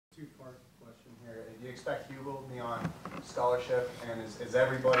you expect Hugel to be on scholarship, and is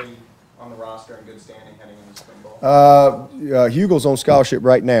everybody on the roster in good standing heading into spring ball? Hugel's on scholarship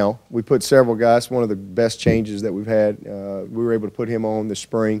right now. We put several guys. One of the best changes that we've had. We were able to put him on this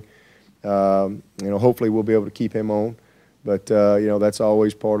spring. Hopefully we'll be able to keep him on. But that's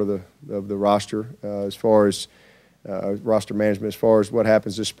always part of the roster as far as roster management. As far as what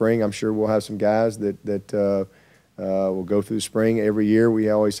happens this spring, I'm sure we'll have some guys that will go through the spring every year. We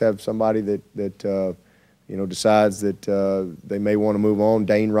always have somebody that decides that they may want to move on.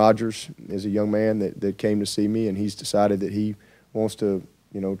 Dane Rogers is a young man that came to see me, and he's decided that he wants to,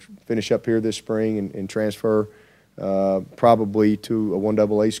 finish up here this spring and transfer probably to a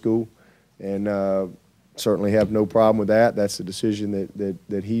 1AA school, and certainly have no problem with that. That's the decision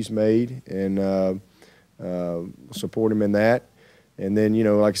that he's made, and support him in that. And then,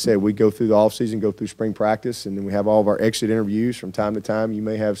 like I said, we go through the offseason, go through spring practice, and then we have all of our exit interviews from time to time. You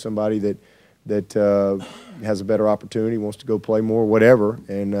may have somebody that has a better opportunity, wants to go play more, whatever,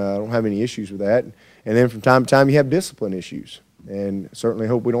 and I don't have any issues with that. And then from time to time you have discipline issues, and certainly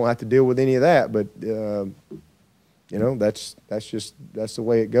hope we don't have to deal with any of that, but that's the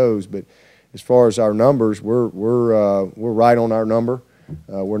way it goes. But as far as our numbers, we're right on our number.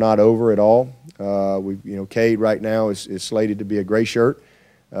 We're not over at all. Cade right now is slated to be a gray shirt,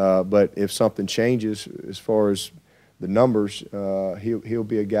 but if something changes as far as the numbers, he'll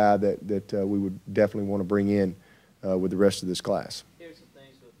be a guy that we would definitely want to bring in with the rest of this class. Here's some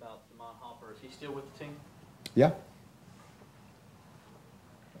things about Damon Hopper. Is he still with the team? Yeah.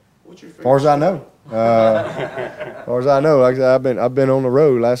 What's your favorite? As far as I know. As far as I know, like I said, I've been on the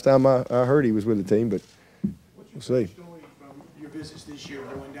road. Last time I heard he was with the team, but we'll see. What's your story from your visits this year,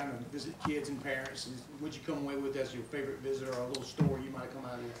 going down to visit kids and parents? What'd you come away with as your favorite visitor, or a little story you might have come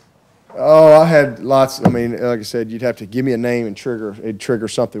out of here? Oh, I had lots. I mean, like I said, you'd have to give me a name and it'd trigger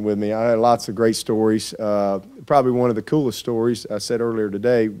something with me. I had lots of great stories. Probably one of the coolest stories I said earlier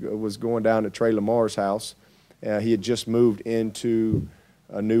today was going down to Trey Lamar's house. He had just moved into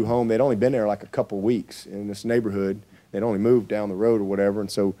a new home. They'd only been there like a couple of weeks in this neighborhood. They'd only moved down the road or whatever,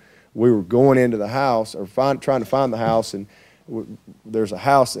 and so we were going into the house or trying to find the house, and there's a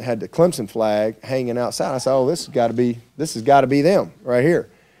house that had the Clemson flag hanging outside. I said, "Oh, this has got to be them right here."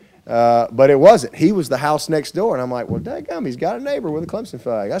 But it wasn't. He was the house next door, and I'm like, well, daggum, he's got a neighbor with a Clemson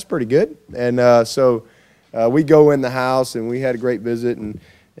flag. That's pretty good. And so we go in the house, and we had a great visit, and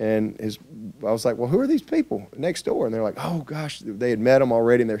I was like, well, who are these people next door? And they're like, oh, gosh, they had met them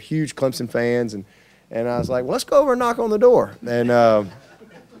already, and they're huge Clemson fans. And I was like, well, let's go over and knock on the door. And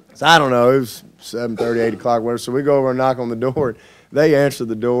so I don't know, it was 7:30, 8 o'clock, whatever. So we go over and knock on the door. And they answer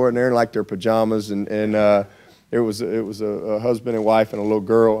the door, and they're in like their pajamas, and it was a husband and wife and a little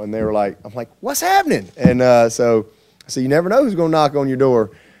girl, and they were like, I'm like, what's happening? And so you never know who's going to knock on your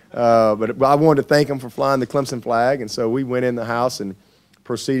door. But I wanted to thank them for flying the Clemson flag, and so we went in the house and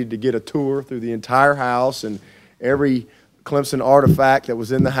proceeded to get a tour through the entire house and every Clemson artifact that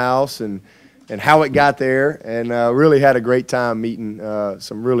was in the house and how it got there, and really had a great time meeting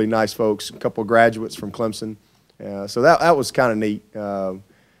some really nice folks, a couple of graduates from Clemson. So that was kind of neat,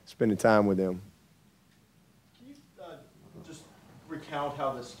 spending time with them. Recount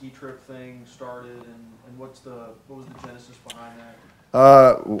how the ski trip thing started and what was the genesis behind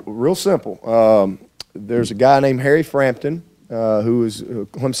that? Real simple. There's a guy named Harry Frampton who is a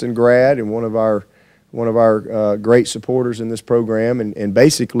Clemson grad and one of our great supporters in this program, and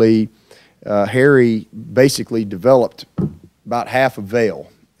basically Harry basically developed about half of Vail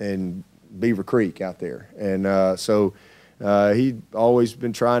and Beaver Creek out there, and so he'd always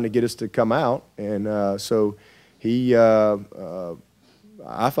been trying to get us to come out, and so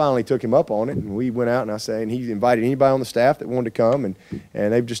I finally took him up on it, and we went out, and he invited anybody on the staff that wanted to come, and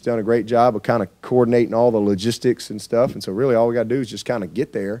they've just done a great job of kind of coordinating all the logistics and stuff, and so really all we got to do is just kind of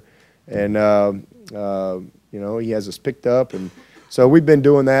get there, and he has us picked up, and so we've been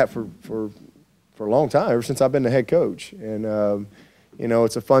doing that for a long time, ever since I've been the head coach, and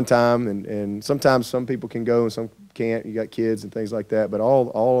it's a fun time, and sometimes some people can go and some can't. You got kids and things like that, but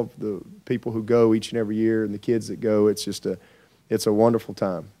all of the people who go each and every year and the kids that go, it's a wonderful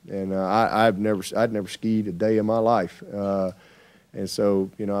time, and I'd never skied a day in my life, and so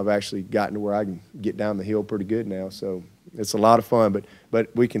I've actually gotten to where I can get down the hill pretty good now. So it's a lot of fun,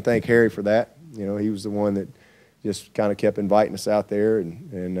 but we can thank Harry for that. He was the one that just kind of kept inviting us out there,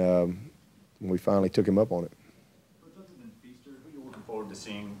 and we finally took him up on it. Who are you looking forward to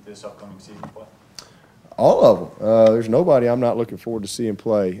seeing this upcoming season play? All of them. There's nobody I'm not looking forward to seeing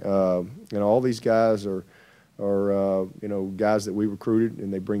play. All these guys are guys that we recruited,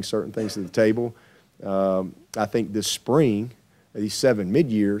 and they bring certain things to the table. I think this spring these 7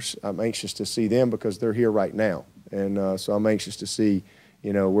 mid-years, I'm anxious to see them because they're here right now. And so I'm anxious to see,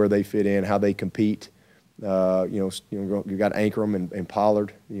 where they fit in, how they compete. You got Ankrum and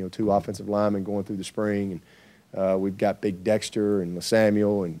Pollard, 2 offensive linemen going through the spring. And we've got Big Dexter and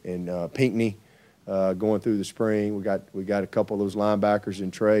LaSamuel and Pinckney going through the spring. We got a couple of those linebackers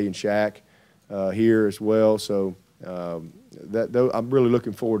in Trey and Shaq here as well. So I'm really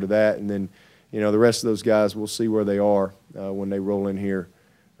looking forward to that. And then, the rest of those guys, we'll see where they are when they roll in here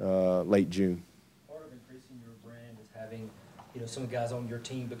late June. Part of increasing your brand is having, some guys on your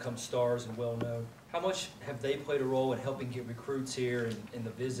team become stars and well-known. How much have they played a role in helping get recruits here and the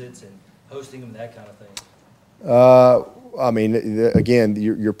visits and hosting them, that kind of thing? I mean, again,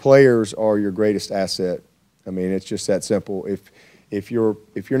 your players are your greatest asset. I mean, it's just that simple. If you're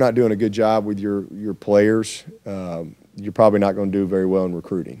not doing a good job with your players, you're probably not going to do very well in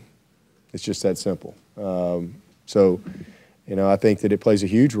recruiting. It's just that simple. So, I think that it plays a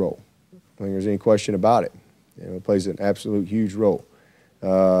huge role. I don't think there's any question about it. It plays an absolute huge role,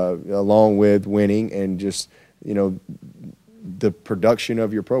 along with winning and just, the production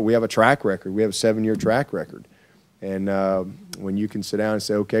of your pro. We have a track record. We have a 7-year track record. And when you can sit down and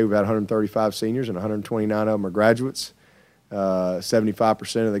say, okay, we've got 135 seniors and 129 of them are graduates,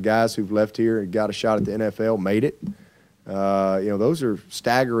 75% of the guys who've left here and got a shot at the NFL made it. Those are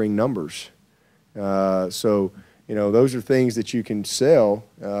staggering numbers. So, those are things that you can sell,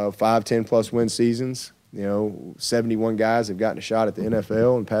 5, 10-plus win seasons. 71 guys have gotten a shot at the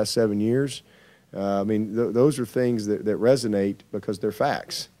NFL in the past 7 years. I mean, those are things that resonate because they're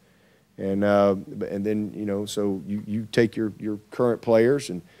facts. And then, so you take your current players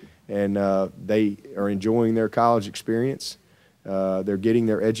and they are enjoying their college experience. They're getting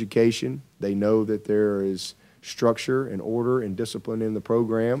their education. They know that there is structure and order and discipline in the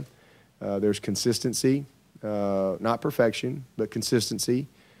program. There's consistency, not perfection, but consistency.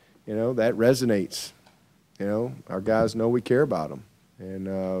 That resonates. Our guys know we care about them.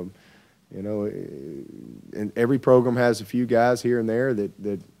 And, and every program has a few guys here and there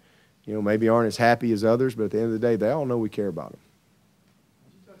that maybe aren't as happy as others, but at the end of the day, they all know we care about them.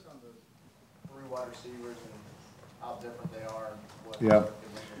 Could you touch on the 3 wide receivers and how different they are? Yeah.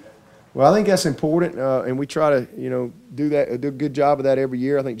 Well, I think that's important, and we try to, do a good job of that every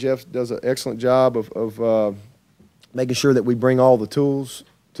year. I think Jeff does an excellent job of making sure that we bring all the tools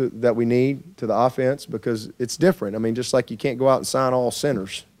that we need to the offense because it's different. I mean, just like you can't go out and sign all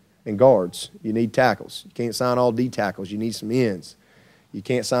centers and guards. You need tackles. You can't sign all D tackles. You need some ends. You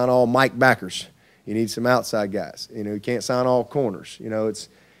can't sign all Mike backers. You need some outside guys. You can't sign all corners.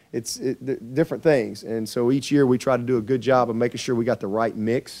 It's different things. And so each year we try to do a good job of making sure we got the right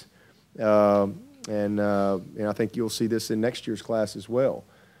mix. And I think you'll see this in next year's class as well,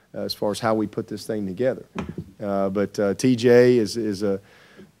 as far as how we put this thing together. But TJ is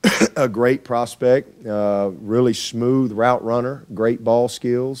a great prospect, really smooth route runner, great ball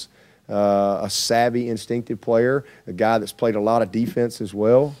skills, a savvy, instinctive player, a guy that's played a lot of defense as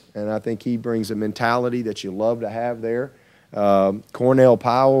well. And I think he brings a mentality that you love to have there. Cornell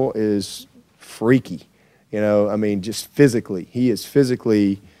Powell is freaky. I mean, just physically. He is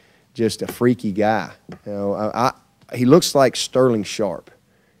physically just a freaky guy. He looks like Sterling Sharp.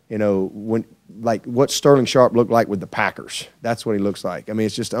 Like what Sterling Sharp looked like with the Packers. That's what he looks like. I mean,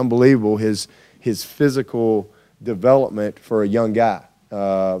 it's just unbelievable his physical development for a young guy.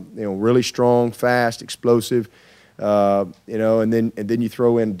 Really strong, fast, explosive. And then you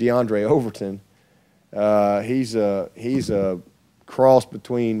throw in DeAndre Overton. He's a cross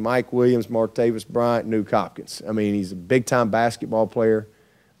between Mike Williams, Martavis Bryant, and Nuke Hopkins. I mean, he's a big-time basketball player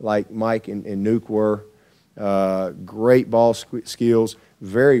like Mike and Nuke were. Great ball skills,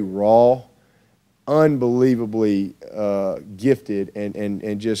 very raw, unbelievably gifted,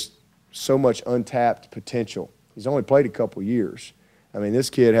 and just so much untapped potential. He's only played a couple years. I mean, this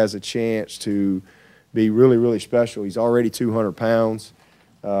kid has a chance to be really, really special. He's already 200 pounds.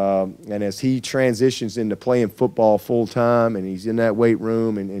 And as he transitions into playing football full-time and he's in that weight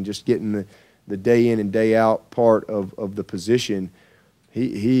room and just getting the day in and day out part of the position,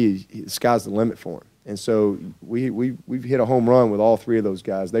 the sky's the limit for him. And so we've hit a home run with all 3 of those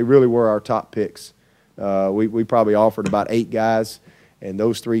guys. They really were our top picks. We probably offered about 8 guys, and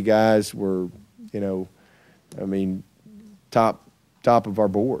those 3 guys were, top of our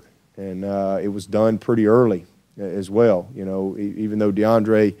board. And it was done pretty early as well. Even though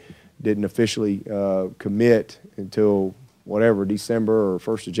DeAndre didn't officially commit until whatever, December or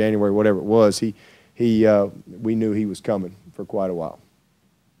 1st of January, whatever it was, we knew he was coming for quite a while.